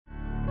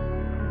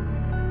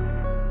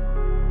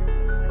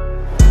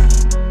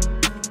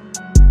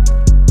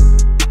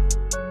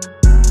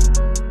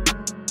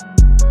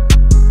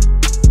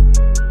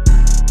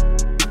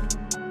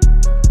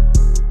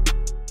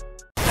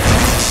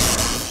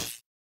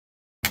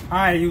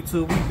Alright,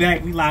 YouTube, we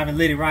back. We live and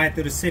lit it right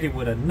through the city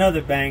with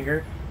another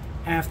banger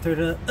after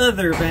the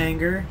other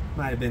banger.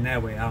 Might have been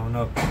that way, I don't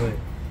know. But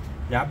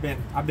yeah,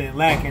 I've been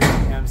lacking, you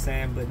know what I'm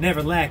saying? But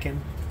never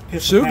lacking.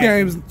 Shoe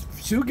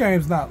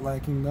game's not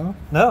lacking though.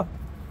 No.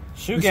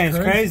 Shoe game's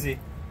crazy.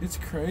 It's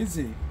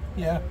crazy.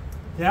 Yeah.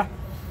 Yeah.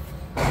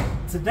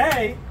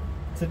 Today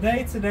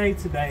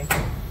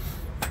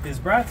is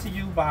brought to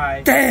you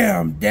by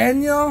Damn,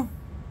 Daniel.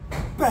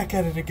 Back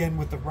at it again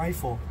with the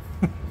rifle.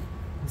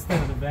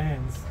 Instead of the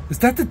Vans. Is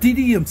that the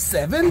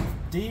DDM7?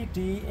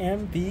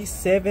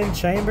 DDM4V7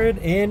 chambered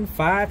in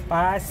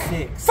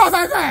 5.56.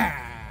 5.56!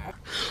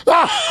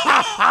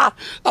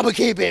 I'm gonna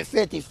keep it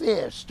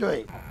 55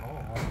 straight.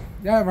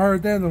 Y'all haven't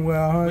heard that in a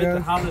while, huh? With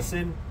the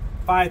Hollison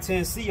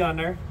 510C on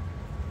there.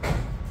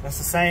 That's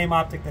the same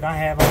optic that I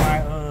have on my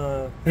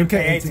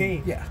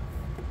MK18. Yeah.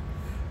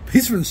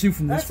 He's for the shoot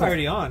from this That's far.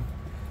 already on.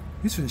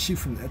 He's for the shoot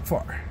from that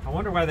far. I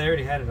wonder why they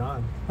already had it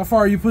on. How far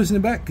are you pushing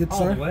it back, good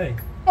sir? All the way.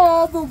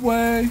 All the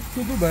way to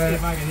the back. See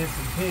if I can hit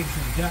some pigs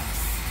and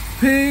ducks.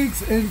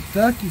 Pigs and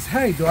duckies.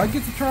 Hey, do I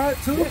get to try it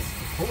too? Yes,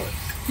 of course.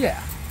 Yeah.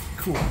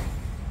 Cool.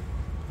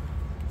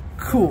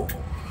 Cool.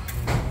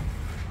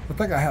 I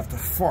think I have to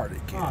fart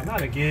again. Oh,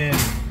 not again.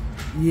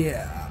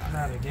 Yeah.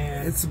 Not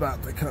again. It's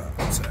about to come.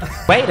 So.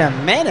 Wait a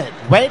minute.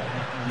 Wait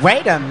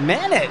a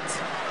minute.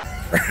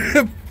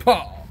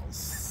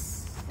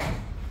 Pause.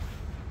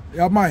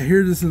 Y'all might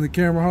hear this in the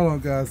camera. Hold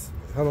on, guys.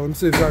 Hold on. Let me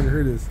see if y'all can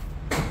hear this.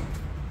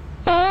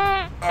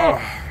 Oh.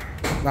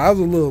 Nah, that was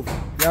a little.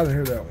 Y'all didn't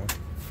hear that one.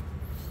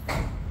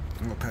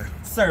 Okay.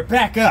 Sir,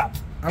 back up.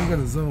 I'm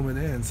gonna zoom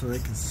it in so they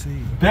can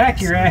see.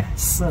 Back your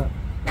ass up.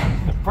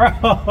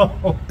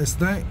 Bro. It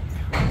stank.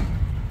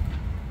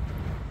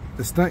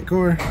 It stank,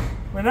 Cory.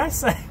 When I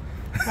say,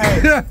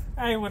 hey,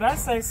 hey, when I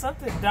say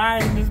something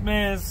died in this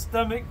man's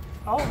stomach,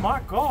 oh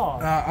my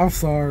God. I'm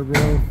sorry,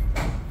 bro.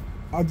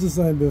 I just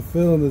ain't been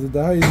feeling it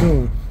today. How you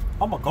doing?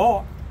 Oh my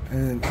God.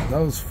 And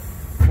those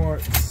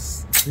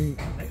farts stink.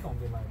 They gonna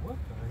be like, what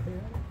the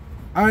hell?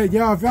 All right,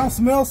 y'all, if y'all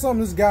smell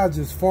something, this guy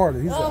just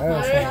farted. He's an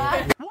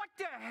asshole. What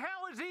the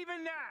hell is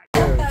even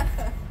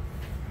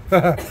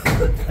that?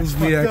 This is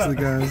me, actually,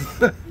 guys.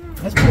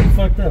 That's pretty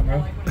fucked up,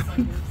 bro. That's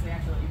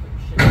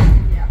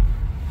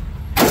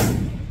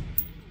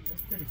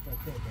pretty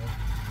fucked up, bro.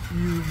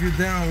 You're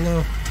down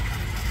low.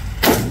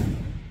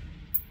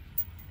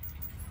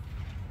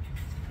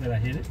 Did I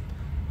hit it?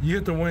 You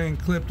hit the wing and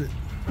clipped it.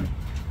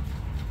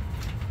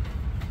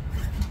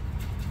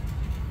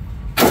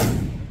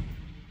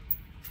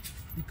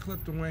 You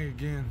clipped the wing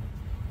again.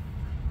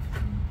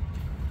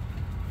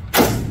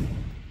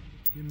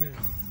 You missed.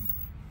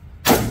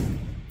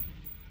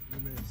 You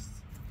missed.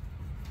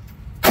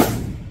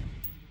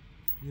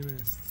 You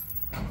missed.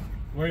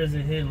 Where is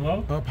it hitting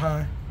low? Up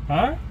high.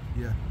 Huh?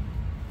 Yeah.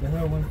 The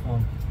hell went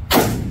from?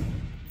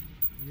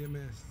 You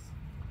missed.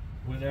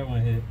 Where that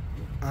one hit?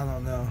 I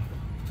don't know.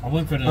 I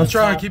went for the I'm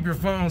trying top. to keep your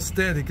phone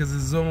steady because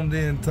it's zoomed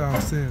in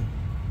times 10.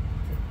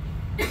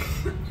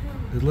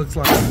 It looks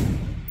like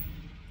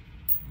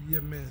you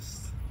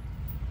missed.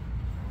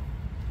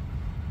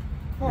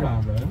 Hold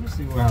on, bro. Let me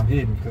see where I'm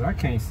hitting because I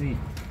can't see.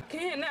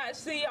 Cannot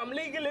see, I'm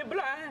legally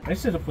blind. They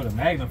should have put a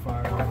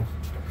magnifier on it.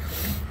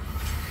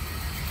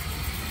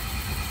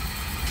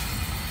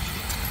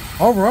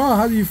 Overall,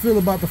 how do you feel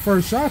about the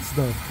first shots,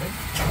 though?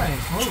 That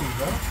ain't smooth,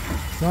 bro.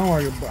 Sound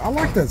like it, but I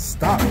like that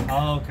stop.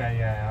 Oh, okay,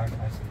 yeah, I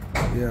see.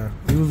 Yeah,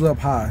 it was up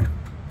high.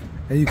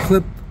 And you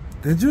clipped,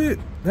 did you?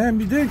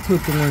 Damn, you did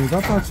clip the wings. I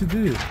thought you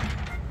did.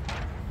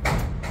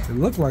 It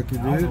looked like you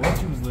I don't know did.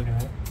 what you was looking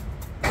at.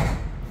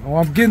 Oh,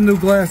 I'm getting new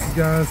glasses,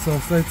 guys, so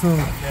stay tuned.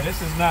 Yeah,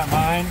 this is not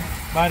mine,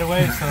 by the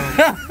way, so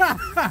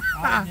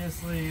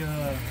obviously,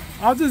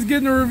 I'm just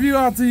getting a review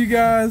out to you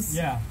guys.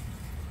 yeah.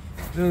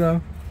 You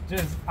know.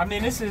 I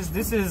mean, this is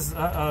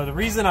the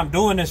reason I'm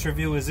doing this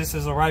review is this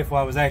is a rifle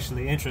I was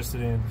actually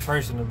interested in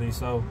personally.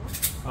 So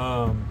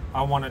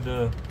I wanted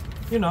to,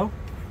 you know,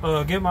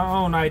 get my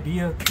own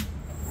idea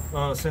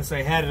since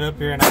they had it up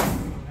here and I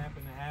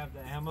happen to have the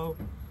ammo.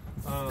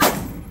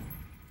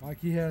 Like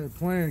he had it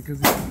planned because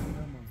he had the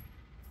ammo.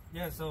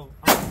 Yeah, so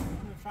I'm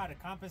gonna try to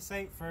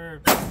compensate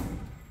for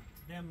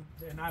them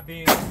not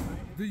being.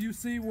 Do you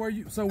see where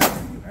you? So where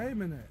are you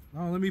aiming at?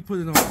 Oh, let me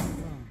put it on.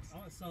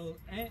 So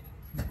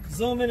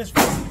zoom in as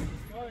far as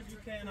you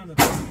can on the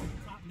top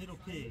middle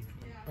pig.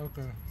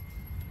 Okay.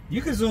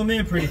 You can zoom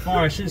in pretty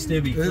far. It should still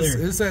be clear.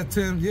 It's at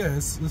 10. Yeah,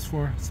 it's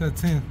at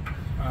 10.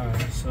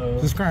 Alright, so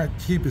Just try to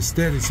keep it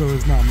steady so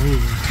it's not moving.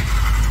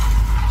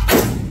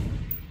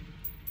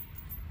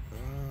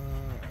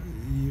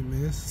 You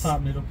missed.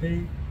 top middle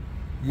pig.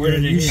 Where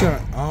did you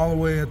shot all the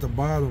way at the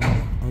bottom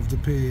of the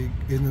pig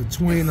in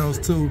between those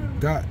two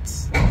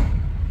dots,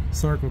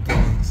 circle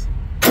things.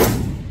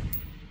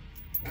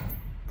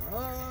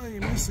 You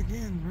missed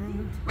again, bro.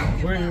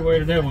 Where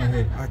did that one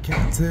hit? I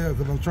can't tell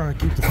because I'm trying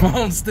to keep the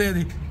phone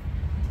steady.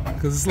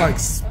 Because it's like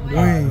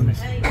wings.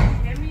 Hey,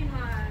 hand me my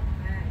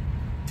bag.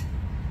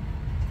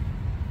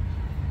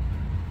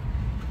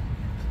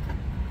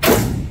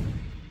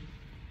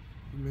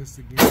 You missed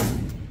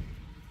again.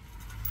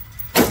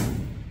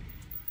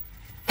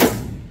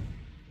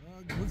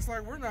 Looks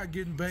like we're not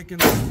getting bacon.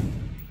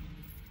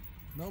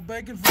 No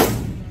bacon for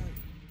tonight.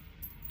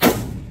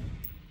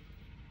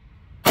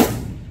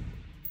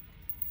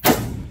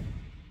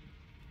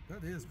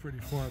 That is pretty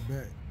far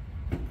back.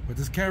 But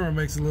this camera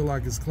makes it look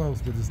like it's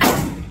close, but it's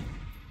not.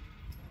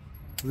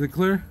 Is it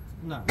clear?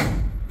 No.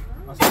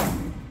 I'm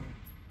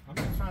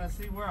just trying to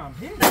see where I'm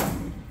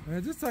hitting.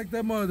 Man, just take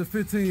that mother to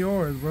 15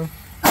 yards, bro.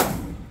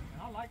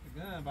 I like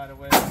the gun, by the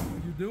way.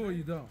 You do or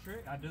you don't?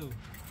 I do.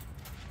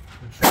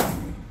 The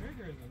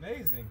trigger is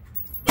amazing.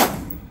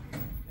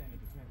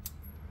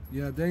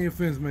 Yeah, Daniel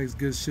Fence makes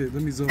good shit.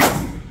 Let me zoom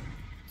in.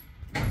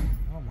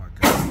 Oh my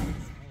god.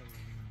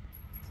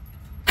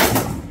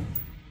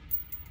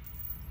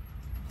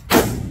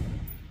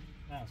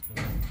 That's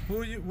good.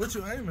 What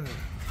you aiming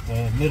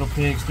at? Middle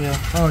pig still.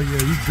 Oh yeah,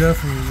 you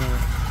definitely know.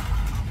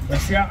 But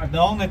see, the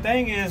only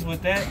thing is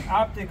with that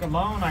optic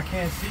alone, I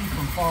can't see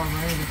from far range.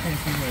 I can't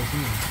see where it's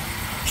hitting.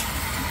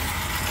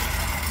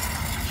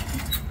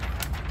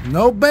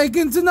 No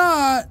bacon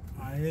tonight.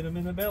 I hit him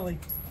in the belly.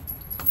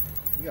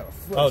 You got a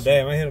flush. Oh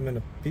damn! I hit him in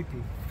the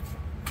pee-pee.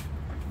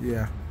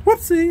 Yeah.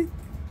 Whoopsie.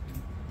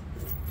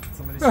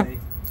 Somebody say,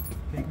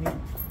 pick me.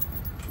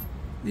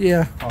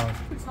 Yeah. Pause. What are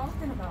you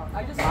talking about?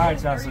 I just All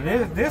right, y'all. So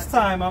this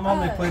time I'm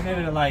only putting it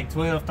at like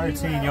 12,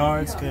 13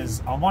 yards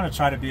because I want to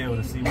try to be able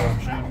to see where I'm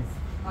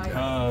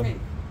shooting.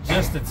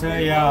 Just to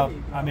tell y'all,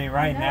 I mean,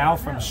 right now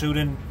from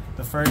shooting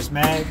the first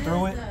mag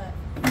through it,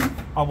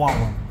 I want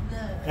one.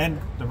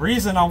 And the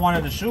reason I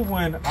wanted to shoot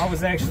one, I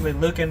was actually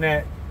looking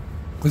at.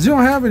 Cause you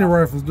don't have any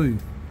rifles, do you?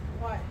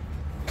 What?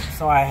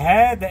 So I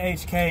had the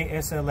HK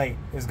SL8.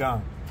 It's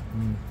gone.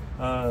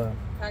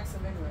 Pack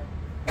some anyway.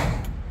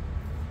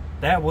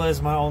 That was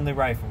my only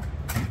rifle.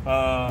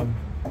 And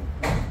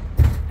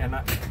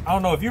I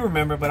don't know if you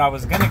remember, but I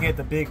was gonna get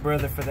the Big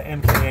Brother for the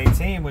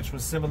MK18, which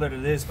was similar to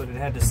this, but it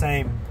had the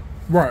same.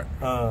 Right.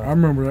 I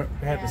remember that.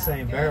 It had the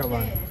same barrel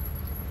on it.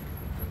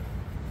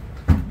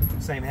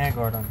 Same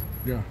handguard on it.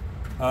 Yeah.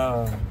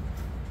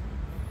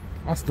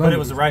 But it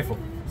was a rifle.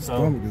 So.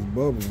 Stomach is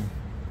bubbling.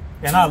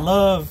 And I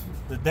love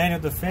the Daniel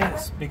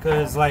Defense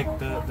because like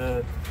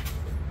the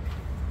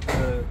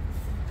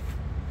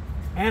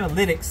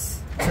analytics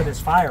to this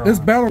firearm. It's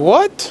better.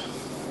 What?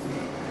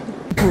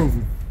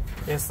 Proven.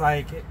 It's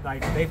like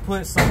they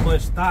put so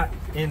much thought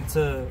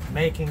into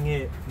making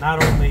it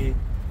not only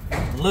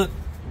look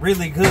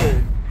really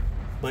good,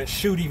 but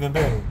shoot even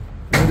better.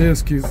 It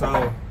is cute.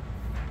 So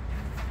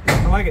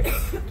I like it,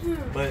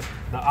 but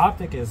the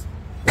optic is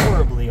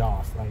horribly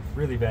off, like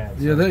really bad.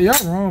 So, Yeah,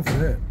 y'all wrong for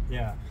that.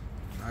 yeah.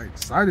 Like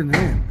sighting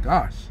in.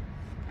 Gosh.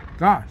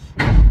 All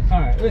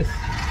right, listen.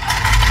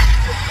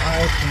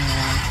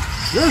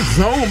 Your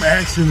zoom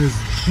action is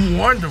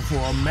wonderful,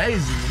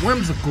 amazing,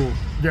 whimsical,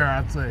 dare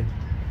I say.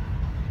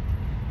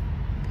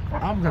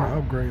 I'm gonna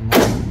upgrade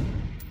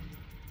mine.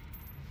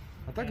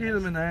 I think you hit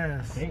him in the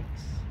ass.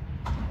 Thanks.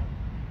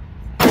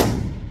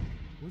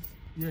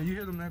 Yeah, you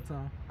hit him that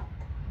time.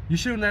 You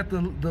shooting at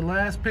the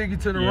last piggy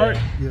to the Yeah. right?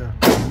 Yeah.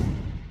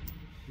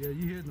 Yeah,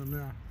 you hitting him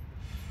now.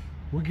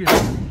 We're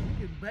getting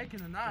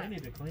bacon I tonight.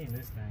 need to clean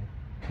this thing.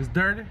 It's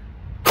dirty?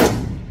 Yeah,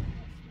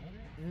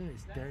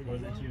 it's dirty. Or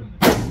is it you?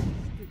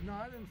 No,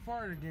 I didn't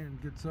fart again,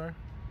 good sir.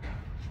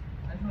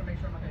 I just want to make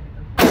sure I'm not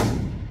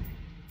going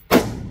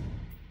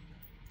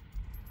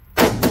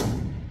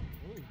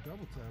Oh,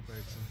 double tap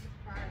action.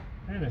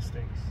 And it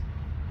stinks.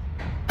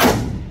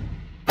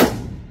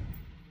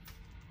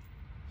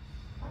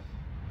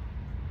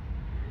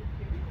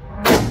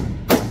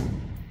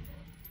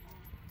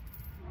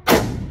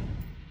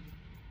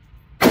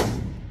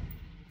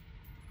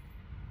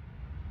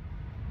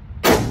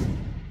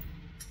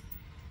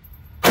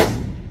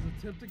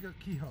 Attempting a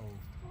keyhole.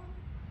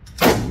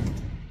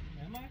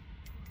 Am I?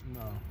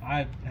 No.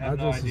 I have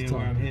no just was idea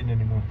where I'm talking. hitting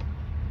anymore.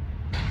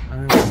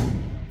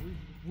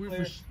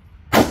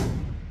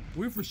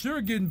 We for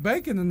sure getting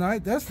bacon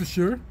tonight, that's for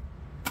sure.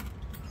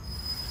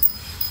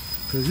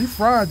 Cause you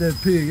fried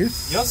that pig. You'll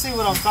see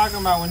what I'm talking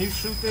about when you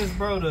shoot this,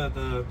 bro. The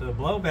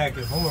blowback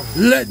is horrible.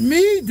 Let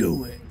me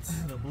do it.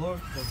 The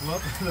blowback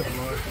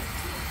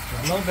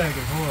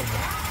is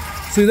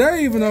horrible. See,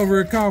 they even over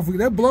here coughing.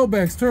 That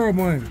blowback's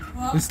terrible, ain't it?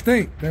 It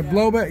stink. That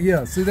blowback,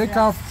 yeah. See, they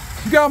cough.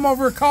 You got them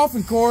over here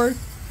coughing, Corey.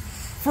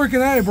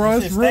 Freaking A, bro.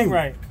 It's rude.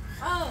 Right.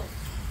 Oh.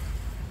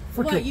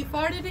 Freaking. What, you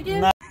farted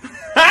again? No.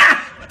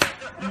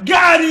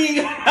 Got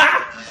him!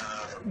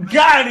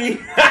 Got him!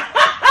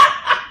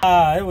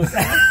 It was.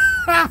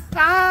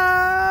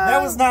 That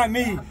was not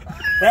me.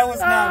 That was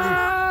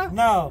not me.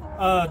 No,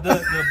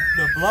 the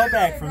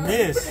blowback from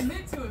this.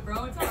 Admit to it,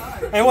 bro. It's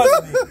alright. It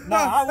wasn't me. No,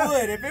 I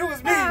would. If it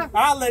was me,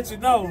 I'll let you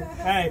know.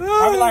 Hey,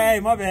 I'll be like, hey,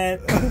 my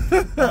bad.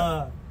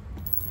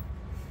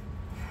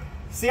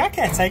 See, I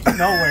can't take you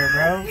nowhere,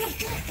 bro.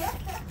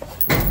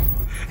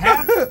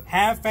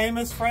 Have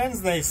famous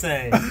friends, they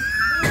say.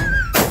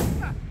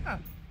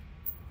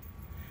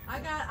 I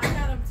got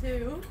them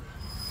too.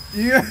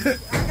 Yeah. I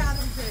got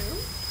them too.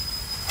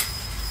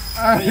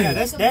 But yeah,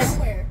 that's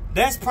Nowhere.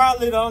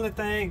 probably the only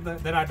thing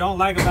that I don't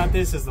like about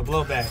this is the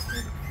blowback.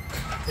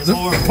 It's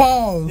horrible.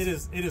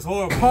 Pause. It is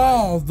horrible.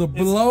 Pause. The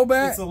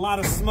blowback. It's a lot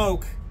of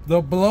smoke.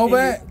 The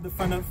blowback.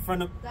 From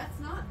the That's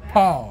not bad.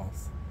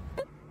 Pause.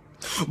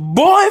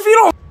 Boy, if you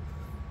don't.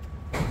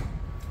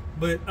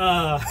 But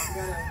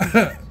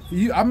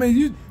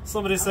you.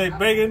 somebody say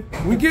bacon.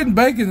 We getting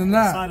bacon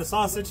tonight. Side of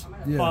sausage.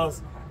 Yeah.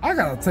 Pause. I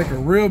gotta take a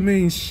real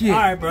mean shit. All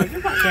right, bro.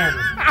 Get my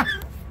camera.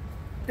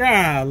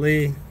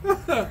 Golly.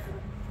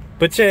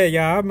 But yeah,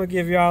 y'all, I'm gonna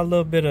give y'all a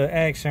little bit of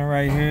action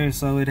right here.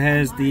 So it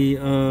has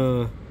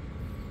the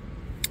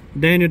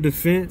Daniel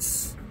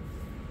Defense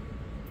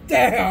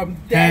Damn.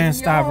 hand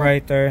stop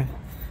right there.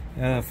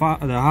 The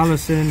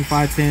Hollison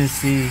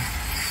 510C,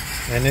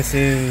 and this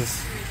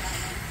is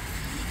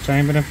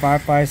Chamberlain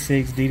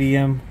 556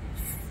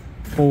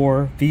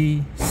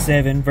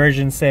 DDM4V7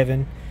 version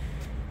 7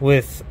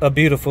 with a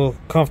beautiful,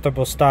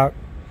 comfortable stock.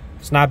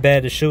 It's not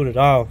bad to shoot at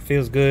all.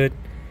 Feels good.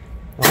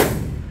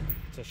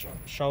 To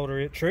shoulder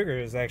it. Trigger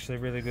is actually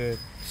really good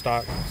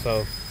stock.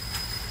 So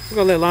we're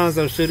gonna let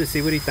Lonzo shoot it,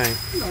 see what he think.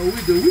 No, we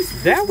do.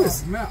 That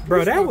was,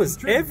 bro. That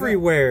was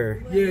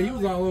everywhere. Yeah, you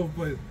was all over the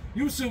place.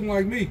 You was shooting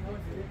like me.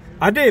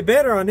 I did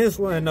better on this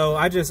one though.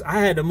 I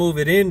had to move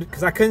it in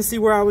because I couldn't see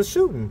where I was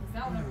shooting.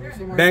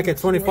 Back at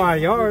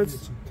 25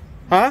 yards.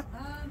 Huh?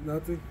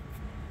 Nothing.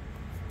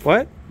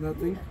 What?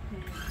 Nothing.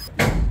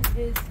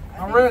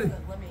 I'm ready.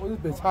 Oh, this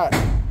bitch hot.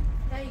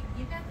 Hey,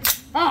 you got the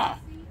Ah!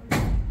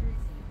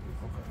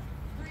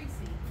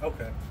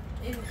 Okay.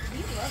 He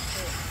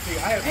loves it.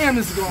 Damn,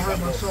 this is gonna hurt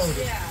my shoulder.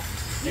 Yeah.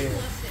 He loves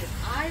it.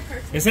 I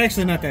personally. It's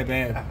actually not that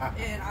bad.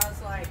 And I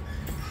was like.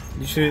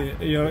 You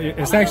should. You know,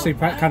 it's actually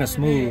kind of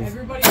smooth.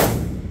 Everybody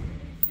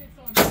shits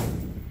on you.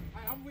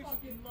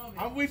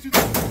 I'm with you.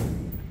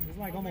 It's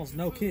like almost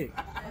no kick.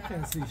 I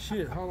can't see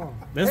shit. Hold on.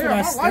 That's Damn,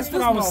 that's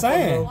what I was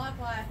saying.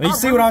 Black. But you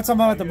see what I'm talking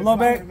about with the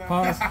blowback?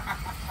 Pause.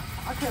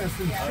 I can't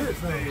see shit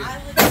though.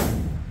 I legit.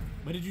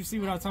 But did you see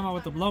what I was talking about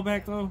with the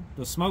blowback though?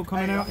 The smoke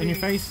coming out in your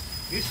face?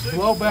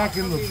 Blow back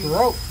in the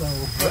throat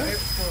though.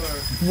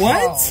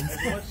 What?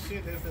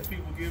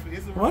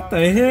 What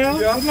the hell?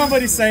 Did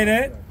nobody say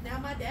that? Now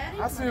my daddy.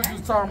 I see what you're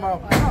talking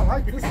about. I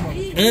like this one.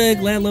 Ugly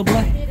little boy.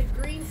 Hit a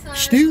green sign.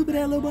 Stupid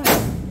that little boy.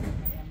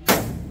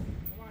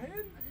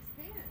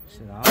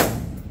 Shit,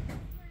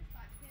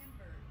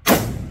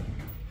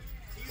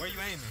 where you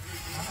aiming?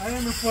 I'm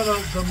aiming for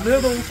the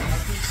middle,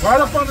 right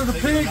up under the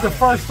pig, the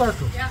first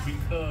circle. Yeah.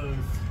 Because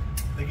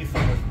they get so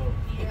much love.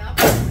 Yeah.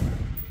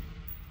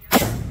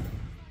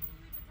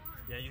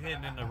 Yeah, you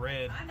hitting in the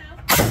red. I know.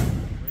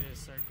 Red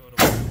circle.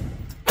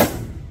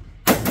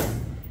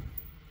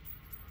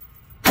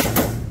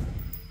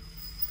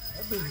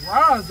 That bitch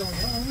rise on you.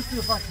 Let me see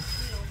if I can.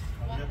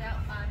 Walked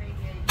out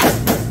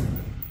 588.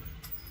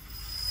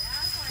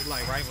 It's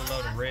like right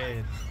below the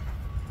red.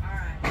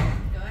 Alright.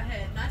 Go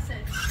ahead. Nice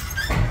and.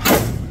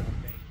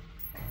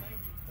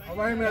 I'm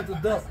aiming at the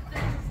duck. That's the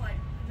thing, it's like,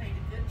 made a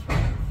good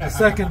choice. The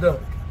second duck.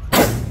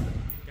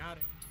 Got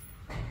it.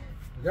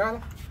 Got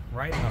it?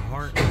 Right in the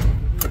heart.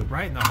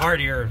 Right in the heart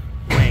of your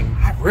wing.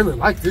 I really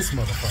like this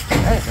motherfucker.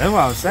 Damn. That's what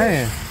I was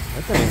saying.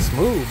 That thing's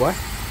smooth, boy.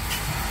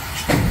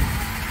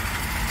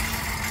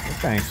 That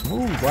thing's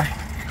smooth, boy.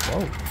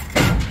 Whoa.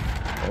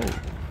 Whoa.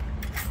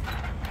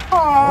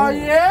 Oh,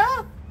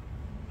 yeah?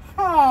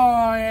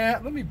 Oh, yeah.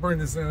 Let me bring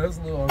this in. That's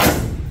a little. You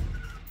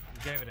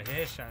gave it a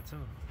headshot, too.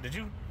 Did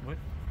you? What?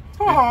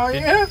 Oh,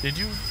 yeah. Did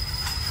you?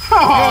 Oh,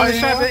 You only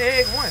yeah. shot the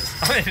egg once.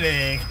 The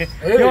egg. Egg.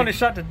 You only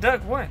shot the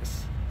duck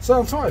once. Shot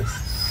him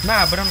twice.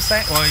 Nah, but I'm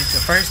saying, well, the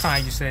first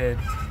time you said,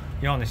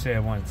 you only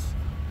said once.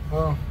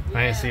 Oh.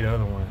 I didn't see the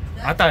other one.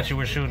 I thought you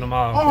were shooting them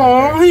all.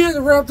 Oh, he had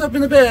it wrapped up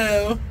in the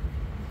bell.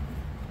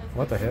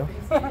 What the hell?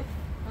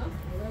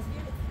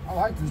 I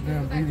like this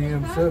damn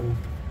DDM7.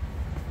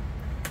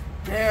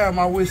 Damn,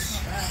 I wish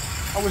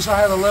I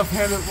had a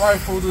left-handed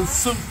rifle to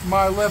suit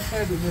my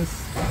left-handedness.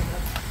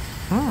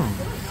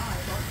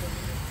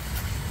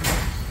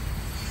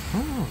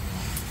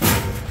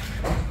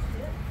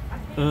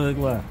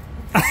 Ugly.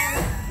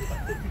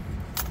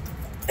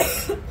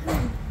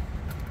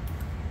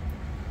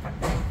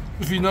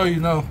 If you know, you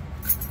know.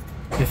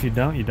 If you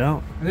don't, you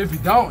don't. And if you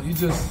don't, you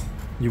just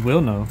You will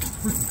know.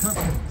 freaking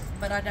cupcakes.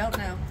 But I don't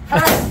know.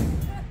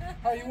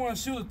 Hey, you want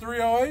to shoot a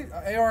 308,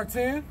 a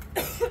AR-10?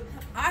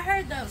 I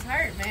heard those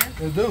hurt, man.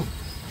 They do.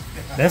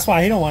 That's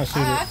why he don't want to shoot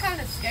I'm it.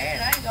 kind of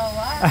scared. I ain't gonna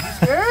lie.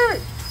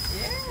 Scared?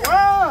 Yeah.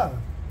 Wow.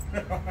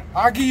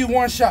 I'll give you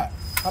one shot.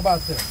 How about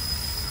that?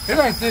 It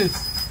ain't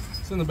this.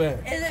 It's in the bag.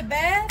 Is it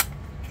bad?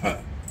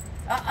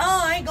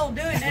 I ain't gonna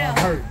do it now.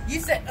 gonna hurt. You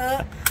said,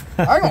 I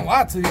ain't gonna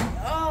lie to you.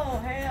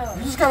 oh, hell.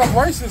 You just gotta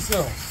brace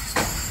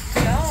yourself.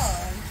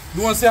 God.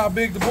 You wanna see how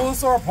big the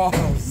bullets are?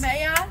 Pause.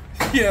 May I?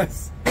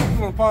 Yes. You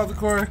wanna pause the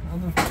Cory?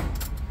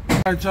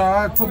 Alright, y'all.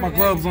 I put my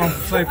gloves on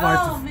for safe light.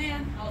 Oh,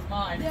 man. That was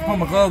mine. Put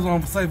my gloves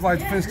on for safe light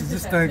defense because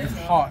this thing is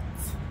hot. Hell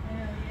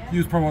yeah.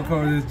 Use promo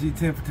code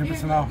SG10 for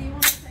 10% off. Do you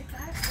want to take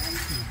that?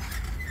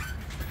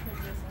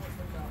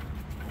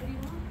 What do you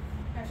want?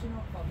 Actually,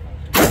 no,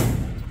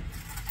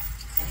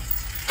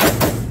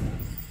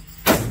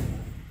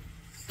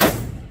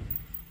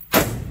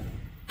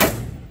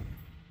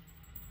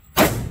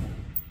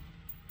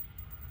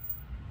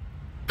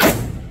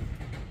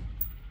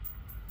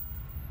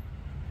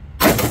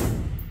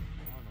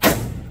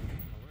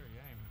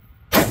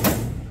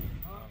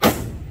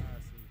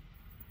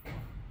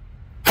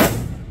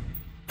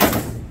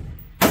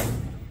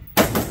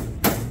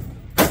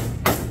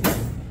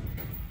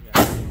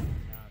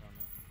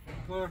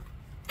 clear.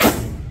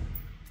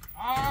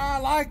 I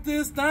like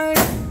this thing.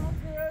 I'll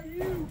tell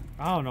you.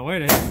 I don't know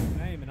where the hell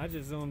it's aiming. I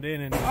just zoomed in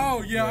and.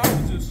 Oh yeah,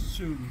 I was just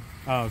shooting.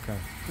 Oh, okay.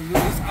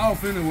 It's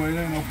off anyway.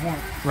 There ain't no point.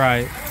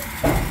 Right.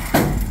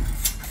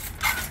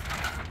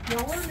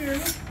 Nowhere near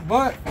it.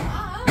 But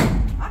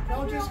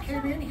Y'all just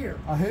came in here.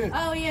 I hit.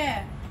 Oh,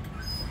 yeah.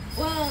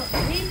 Well,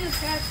 he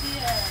just got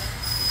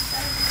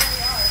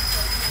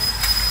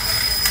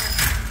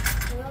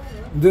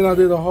Then I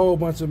did a whole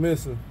bunch of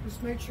missing.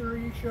 Just make sure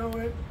you show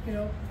it, you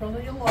know,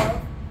 plenty of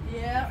love,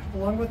 yeah.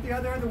 along with the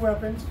other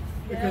weapons,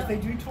 because Yeah. they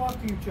do talk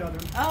to each other.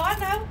 Oh, I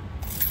know.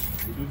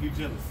 You do get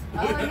jealous. Oh,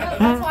 I know.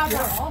 That's why I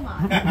brought all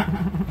mine.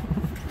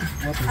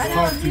 Weapons I know.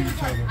 talk to He was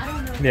each like, other. I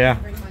don't know if Yeah. I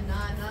can bring my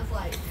 9. And I was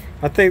like,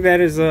 I think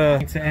that is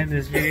to end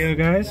this video,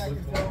 guys.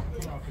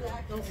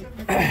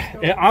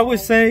 I would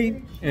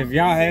say if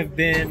y'all have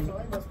been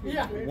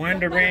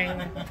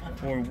wondering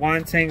or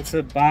wanting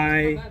to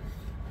buy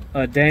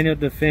a Daniel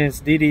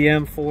Defense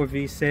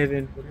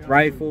DDM4V7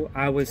 rifle,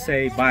 I would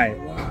say buy it.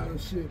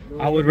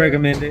 I would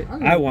recommend it.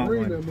 I want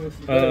one.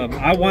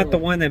 I want the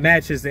one that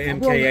matches the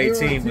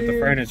MK18 with the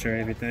furniture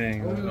and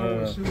everything.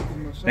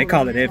 They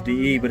call it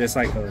FDE, but it's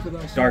like a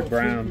dark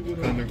brown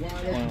color.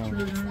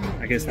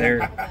 I guess they're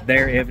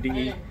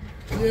FDE.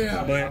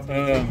 But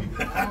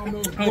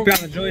hope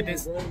y'all enjoyed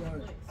this.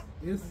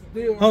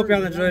 Hope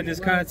y'all enjoyed this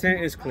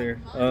content. It's clear.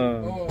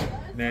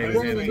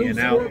 Magazine in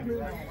out.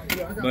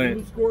 But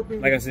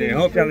like I said,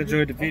 hope y'all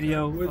enjoyed the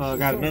video.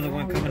 Got another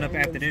one coming up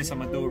after this. I'm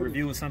gonna do a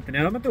review of something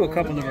else. I'm gonna do a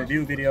couple of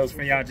review videos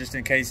for y'all just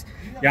in case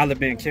y'all have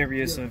been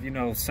curious of, you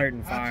know,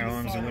 certain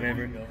firearms or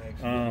whatever.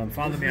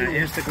 Follow me on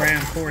Instagram,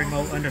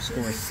 CoryMo _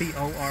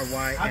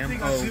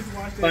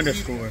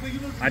 CoryMo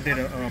 _. I did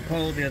a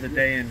poll the other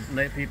day and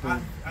let people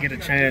get a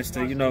chance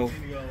to, you know,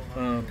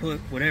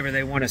 put whatever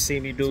they want to see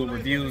me do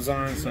reviews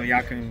on, so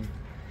y'all can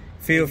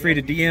feel free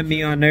to DM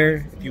me on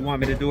there if you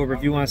want me to do a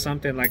review on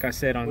something. Like I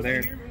said on there,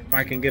 if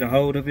I can get a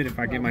hold of it, if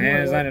I get my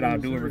hands on it, I'll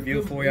do a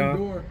review for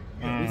y'all.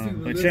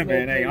 But yeah,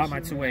 man, hey, all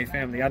my 2A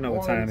family, I know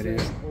what time it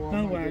is.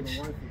 No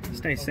watch.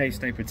 Stay safe,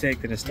 stay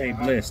protected, and stay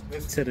blessed.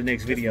 Till the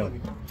next video.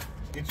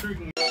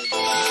 Intriguing.